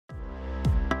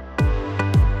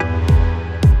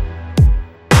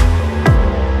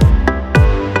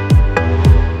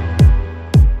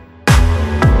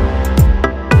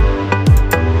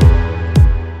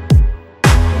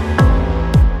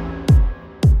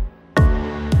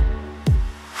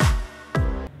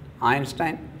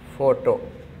Einstein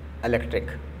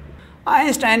photoelectric.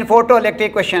 Einstein photoelectric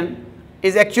equation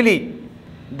is actually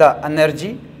the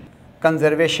energy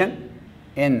conservation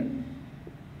in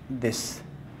this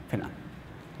phenomenon.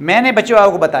 मैंने बच्चों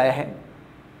आपको बताया है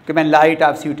कि when light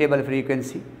of suitable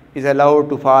frequency is allowed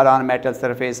to fall on metal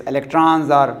surface,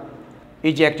 electrons are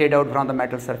ejected out from the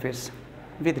metal surface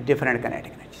with different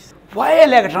kinetic energies. Why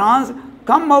electrons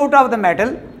come out of the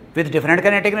metal with different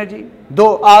kinetic energy?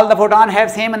 Though all the photons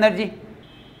have same energy,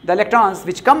 the electrons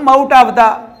which come out of the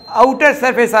outer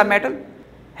surface of metal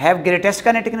have greatest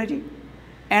kinetic energy,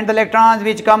 and the electrons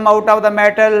which come out of the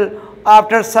metal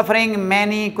after suffering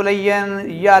many collision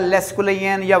या less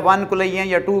collision या one collision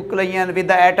या two collision with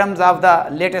the atoms of the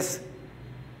lattice,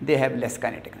 they have less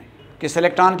kinetic energy. किस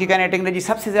electron की kinetic energy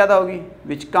सबसे ज़्यादा होगी?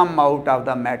 Which come out of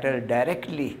the metal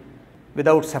directly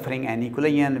without suffering any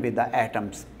collision with the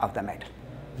atoms of the metal.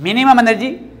 Minimum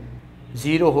energy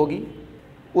zero होगी,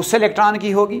 उस electron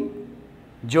की होगी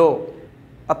जो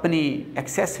अपनी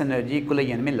एक्सेस एनर्जी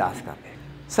collision में लॉस कर दे.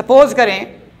 सपोज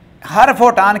करें हर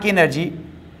फोटॉन की एनर्जी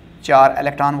 4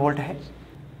 इलेक्ट्रॉन वोल्ट है.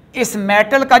 इस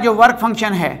मेटल का जो वर्क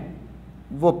फंक्शन है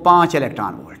वो 5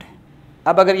 इलेक्ट्रॉन वोल्ट है.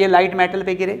 अब अगर ये लाइट मेटल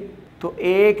पे गिरे तो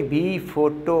एक भी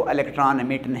फोटो इलेक्ट्रॉन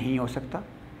एमिट नहीं हो सकता,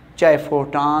 चाहे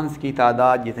फोटॉन्स की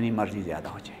तादाद जितनी मर्जी ज़्यादा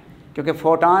हो जाए, क्योंकि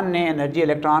फोटॉन ने एनर्जी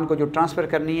इलेक्ट्रॉन को जो ट्रांसफ़र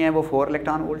करनी है वो 4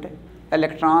 इलेक्ट्रॉन वोल्ट है.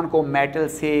 इलेक्ट्रॉन को मेटल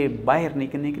से बाहर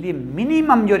निकलने के लिए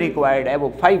मिनिमम जो रिक्वायर्ड है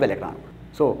वो 5 electron.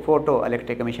 So photo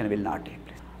electric emission will not take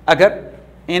place. अगर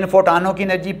इन फोटॉनों की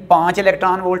एनर्जी 5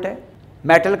 इलेक्ट्रॉन वोल्ट है,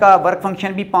 मेटल का वर्क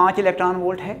फंक्शन भी 5 इलेक्ट्रॉन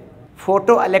वोल्ट है,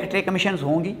 फोटो इलेक्ट्रिक एमिशंस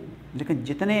होंगी, लेकिन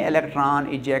जितने इलेक्ट्रॉन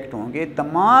इजेक्ट होंगे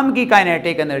तमाम की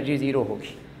काइनेटिक एनर्जी ज़ीरो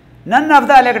होगी. None of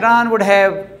the electron would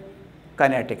have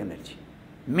kinetic energy.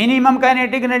 Minimum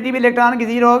kinetic energy भी इलेक्ट्रॉन की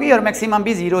ज़ीरो होगी और मैक्सिमम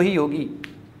भी ज़ीरो ही होगी.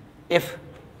 If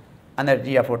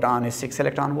energy of photon is 6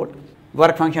 electron volt,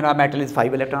 work function of metal is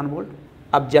 5 electron volt.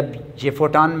 अब जब ये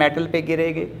फोटॉन मेटल पे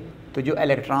गिरेंगे तो जो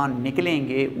इलेक्ट्रॉन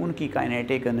निकलेंगे उनकी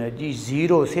काइनेटिक एनर्जी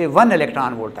 0 से 1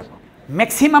 इलेक्ट्रॉन वोल्ट तक होगी.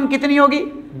 मैक्सिमम कितनी होगी?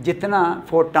 जितना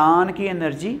फोटॉन की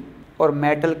एनर्जी और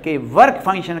मेटल के वर्क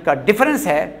फंक्शन का डिफरेंस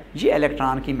है, ये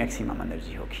इलेक्ट्रॉन की मैक्सिमम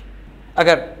एनर्जी होगी.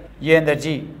 अगर ये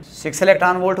एनर्जी 6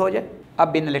 इलेक्ट्रॉन वोल्ट हो जाए,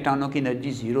 अब इन इलेक्ट्रॉनों की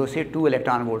एनर्जी 0 से 2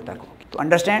 इलेक्ट्रॉन वोल्ट तक होगी. तो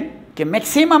अंडरस्टैंड कि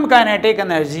maximum kinetic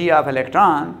energy of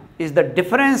electron is the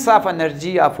difference of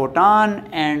energy of photon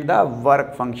and the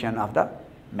work function of the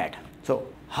metal. So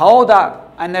how the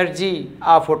energy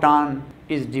of photon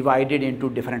is divided into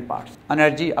different parts.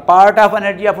 Energy, a part of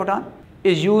energy of photon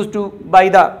is used by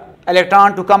the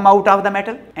electron to come out of the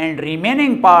metal, and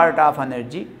remaining part of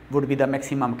energy would be the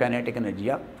maximum kinetic energy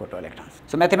of photoelectrons.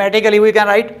 So mathematically we can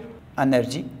write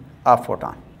energy of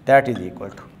photon, that is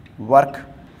equal to work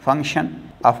function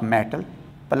of metal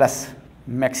plus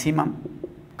maximum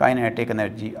kinetic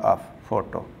energy of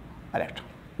photoelectron.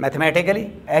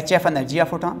 Mathematically HF energy of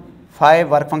photon, 5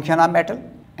 work function of metal,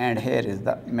 and here is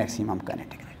the maximum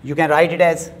kinetic energy. You can write it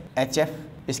as HF.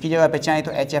 इसकी जगह पे चाहें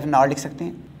तो HF not लिख सकते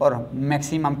हैं, और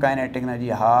maximum kinetic energy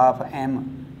half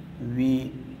mv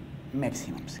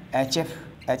maximum से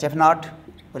HF नॉट,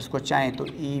 और इसको चाहें तो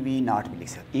EV नॉट भी लिख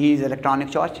सकते हैं. E is electronic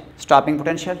charge, stopping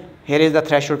potential. Here is the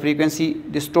threshold frequency.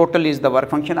 This total is the work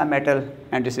function of metal,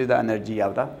 and this is the energy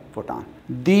of the photon.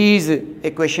 These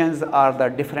equations are the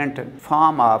different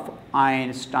form of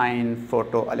Einstein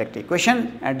photoelectric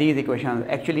equation, and these equations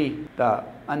actually the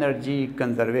energy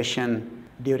conservation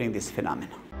during this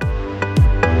phenomenon.